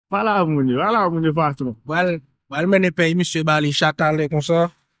Voilà, mon patron. Voilà, mener paye, monsieur Bali, chatalé comme ça.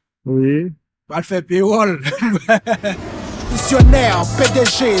 Oui. Va faire payroll. Visionnaire,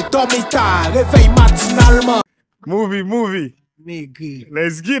 PDG, dormitar, réveil matinalement. Movie. Nigga.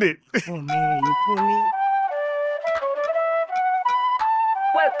 Let's get it. Oh man, you pull me.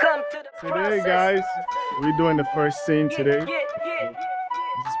 Welcome to the Today, guys, we're doing the first scene today. This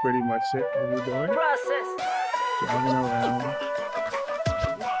is pretty much it. What we're doing. Process. Driving around.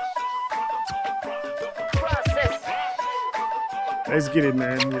 Let's get it,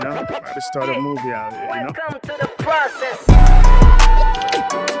 man. You know, about to start a movie out here. You know. Welcome to the process.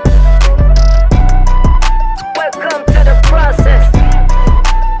 Welcome to the process.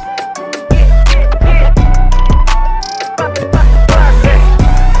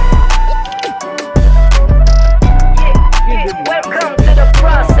 Welcome to the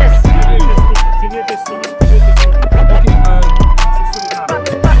process.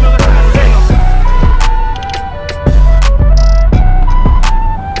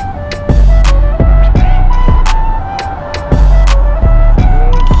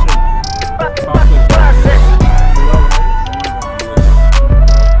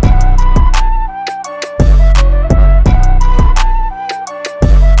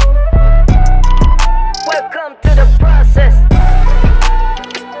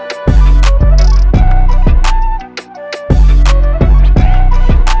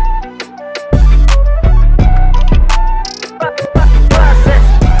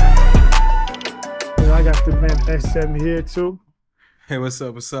 SM here too. Hey, what's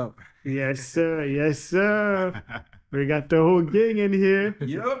up? Yes, sir. We got the whole gang in here.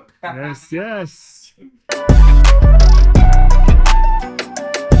 Yup. Yes.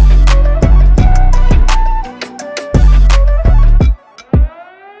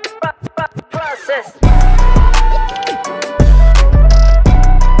 Process.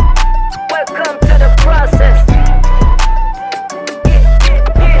 Welcome to the process.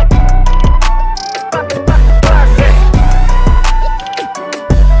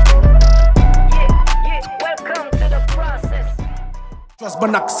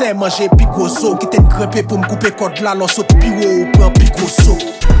 Bon accès, manger picoso, qui t'en crêpé pour me couper code là, l'on saute piro ou prend picoso.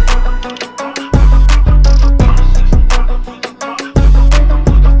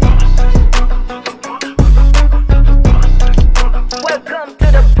 Welcome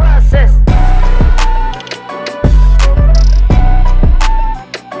to the process.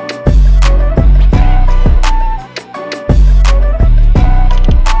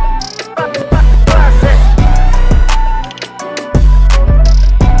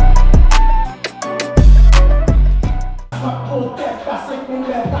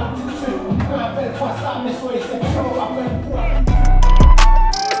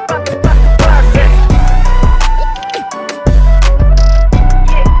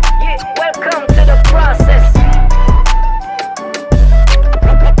 Welcome to the process.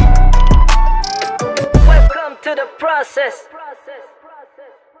 Welcome to the process.